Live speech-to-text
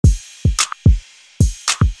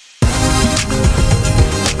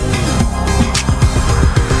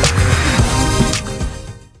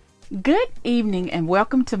Good evening and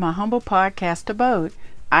welcome to my humble podcast abode.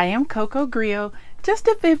 I am Coco Grillo, just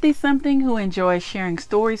a 50-something who enjoys sharing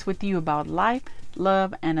stories with you about life,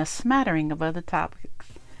 love, and a smattering of other topics.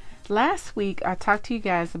 Last week, I talked to you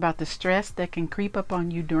guys about the stress that can creep up on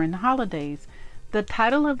you during the holidays. The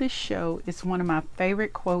title of this show is one of my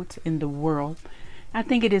favorite quotes in the world. I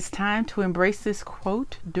think it is time to embrace this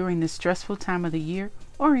quote during this stressful time of the year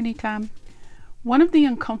or any time. One of the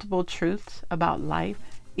uncomfortable truths about life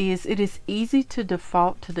is it is easy to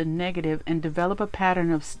default to the negative and develop a pattern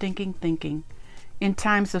of stinking thinking. In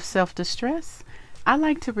times of self-distress, I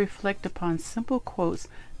like to reflect upon simple quotes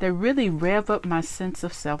that really rev up my sense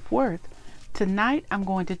of self-worth. Tonight, I'm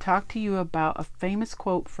going to talk to you about a famous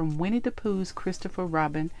quote from Winnie the Pooh's Christopher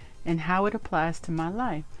Robin and how it applies to my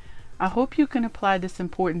life. I hope you can apply this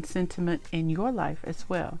important sentiment in your life as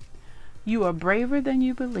well. You are braver than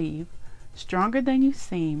you believe, stronger than you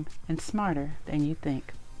seem, and smarter than you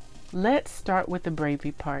think. Let's start with the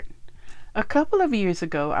bravery part. A couple of years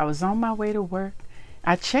ago, I was on my way to work.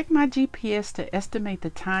 I checked my GPS to estimate the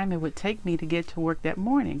time it would take me to get to work that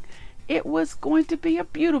morning. It was going to be a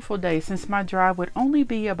beautiful day since my drive would only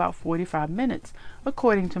be about 45 minutes,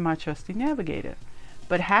 according to my trusty navigator.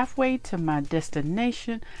 But halfway to my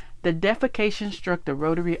destination, the defecation struck the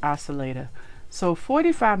rotary oscillator. So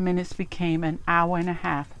 45 minutes became an hour and a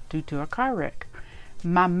half due to a car wreck.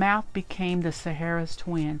 My mouth became the Sahara's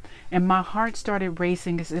twin, and my heart started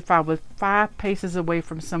racing as if I was 5 paces away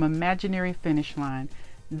from some imaginary finish line.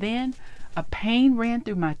 Then, a pain ran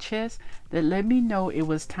through my chest that let me know it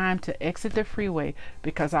was time to exit the freeway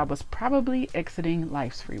because I was probably exiting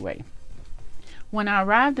life's freeway. When I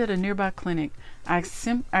arrived at a nearby clinic, I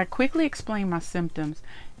quickly explained my symptoms.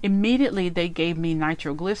 Immediately, they gave me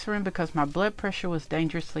nitroglycerin because my blood pressure was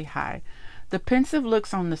dangerously high. The pensive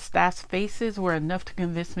looks on the staff's faces were enough to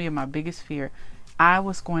convince me of my biggest fear. I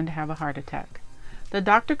was going to have a heart attack. The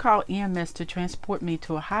doctor called EMS to transport me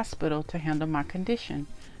to a hospital to handle my condition.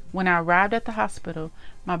 When I arrived at the hospital,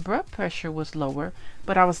 my blood pressure was lower,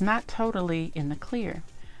 but I was not totally in the clear.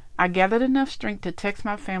 I gathered enough strength to text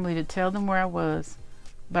my family to tell them where I was,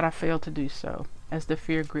 but I failed to do so as the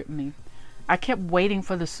fear gripped me. I kept waiting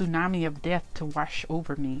for the tsunami of death to wash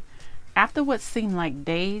over me. After what seemed like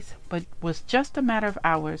days, but was just a matter of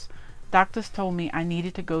hours, doctors told me I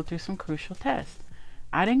needed to go through some crucial tests.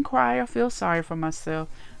 I didn't cry or feel sorry for myself.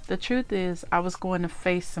 The truth is, I was going to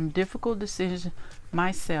face some difficult decisions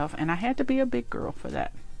myself, and I had to be a big girl for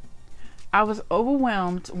that. I was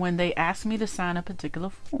overwhelmed when they asked me to sign a particular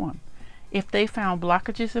form. If they found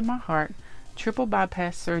blockages in my heart, triple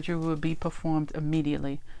bypass surgery would be performed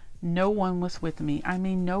immediately. No one was with me. I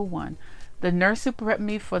mean, no one. The nurse who prepped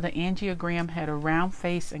me for the angiogram had a round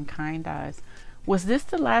face and kind eyes. Was this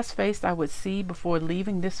the last face I would see before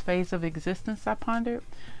leaving this phase of existence, I pondered.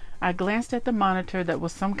 I glanced at the monitor that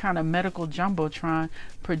was some kind of medical jumbotron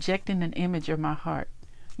projecting an image of my heart.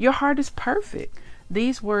 "Your heart is perfect."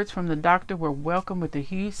 These words from the doctor were welcomed with a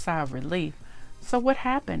huge sigh of relief. So what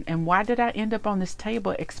happened, and why did I end up on this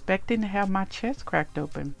table expecting to have my chest cracked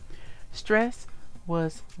open? Stress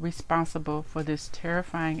was responsible for this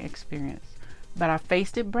terrifying experience, but I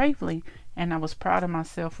faced it bravely, and I was proud of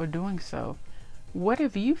myself for doing so. What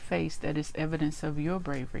have you faced that is evidence of your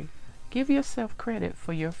bravery? Give yourself credit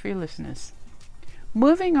for your fearlessness.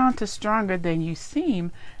 Moving on to stronger than you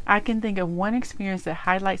seem, I can think of one experience that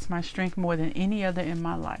highlights my strength more than any other in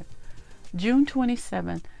my life. June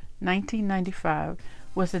 27, 1995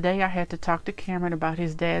 was the day I had to talk to Cameron about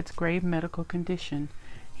his dad's grave medical condition.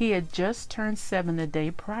 He had just turned 7 the day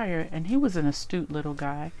prior, and he was an astute little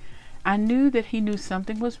guy. I knew that he knew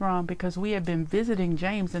something was wrong because we had been visiting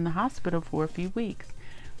James in the hospital for a few weeks.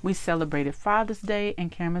 We celebrated Father's Day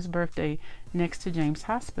and Cameron's birthday next to James'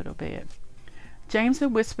 hospital bed. James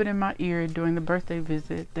had whispered in my ear during the birthday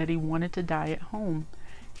visit that he wanted to die at home.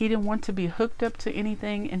 He didn't want to be hooked up to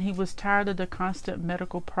anything, and he was tired of the constant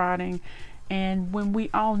medical prodding, and when we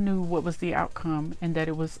all knew what was the outcome and that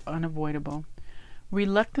it was unavoidable.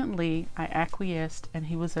 Reluctantly, I acquiesced, and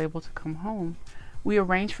he was able to come home. We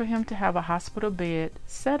arranged for him to have a hospital bed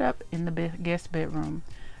set up in the guest bedroom.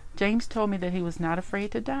 James told me that he was not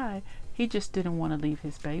afraid to die. He just didn't want to leave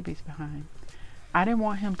his babies behind. I didn't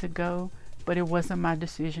want him to go, but it wasn't my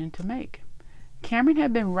decision to make. Cameron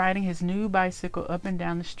had been riding his new bicycle up and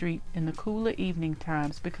down the street in the cooler evening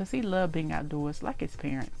times because he loved being outdoors like his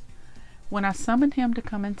parents. When I summoned him to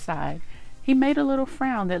come inside, he made a little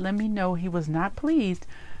frown that let me know he was not pleased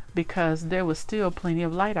because there was still plenty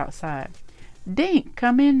of light outside. "Dink,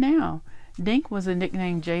 come in now." Dink was a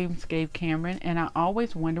nickname James gave Cameron, and I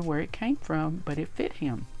always wondered where it came from, but it fit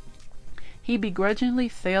him. He begrudgingly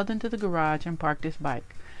sailed into the garage and parked his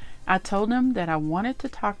bike. I told him that I wanted to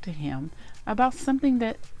talk to him about something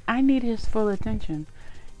that I needed his full attention.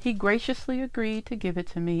 He graciously agreed to give it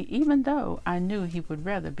to me, even though I knew he would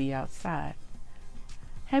rather be outside.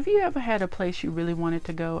 Have you ever had a place you really wanted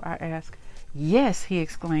to go? I asked. Yes, he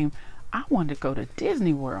exclaimed. I want to go to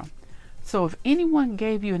Disney World. So if anyone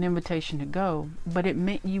gave you an invitation to go, but it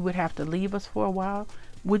meant you would have to leave us for a while,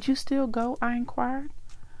 would you still go? I inquired.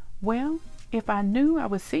 Well, if I knew I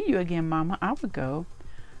would see you again, Mama, I would go.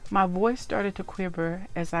 My voice started to quiver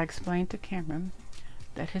as I explained to Cameron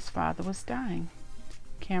that his father was dying.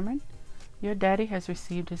 Cameron, your daddy has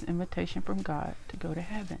received his invitation from God to go to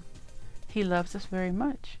heaven. He loves us very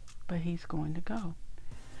much, but he's going to go.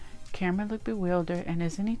 Cameron looked bewildered, and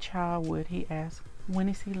as any child would, he asked, when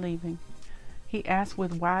is he leaving? He asked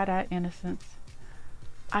with wide-eyed innocence.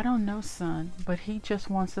 I don't know, son, but he just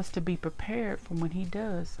wants us to be prepared for when he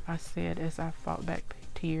does, I said as I fought back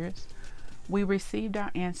tears. We received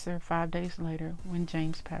our answer 5 days later when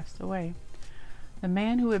James passed away. The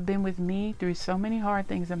man who had been with me through so many hard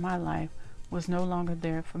things in my life was no longer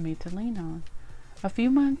there for me to lean on. A few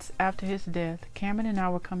months after his death, Cameron and I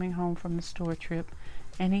were coming home from a store trip,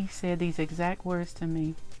 and he said these exact words to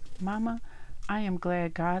me. Mama, I am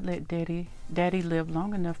glad God let Daddy live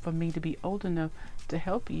long enough for me to be old enough to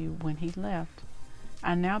help you when he left.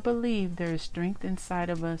 I now believe there is strength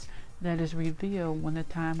inside of us that is revealed when the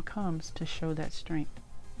time comes to show that strength.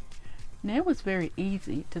 Now, it was very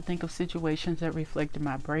easy to think of situations that reflected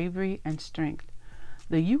my bravery and strength.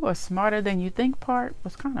 The "you are smarter than you think" part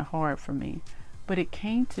was kind of hard for me, but it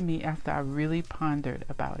came to me after I really pondered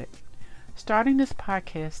about it. Starting this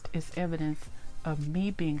podcast is evidence of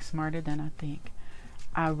me being smarter than I think.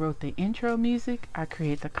 I wrote the intro music, I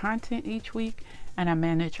create the content each week, and I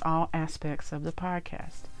manage all aspects of the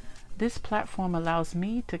podcast. This platform allows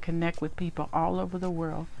me to connect with people all over the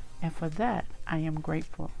world, and for that I am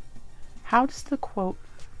grateful. How does the quote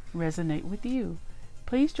resonate with you?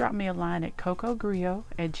 Please drop me a line at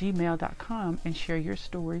cocogrio@gmail.com and share your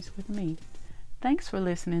stories with me. Thanks for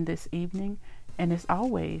listening this evening, and as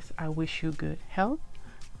always, I wish you good health,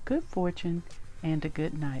 good fortune, and a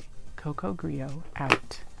good night. Coco Grio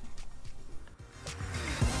out.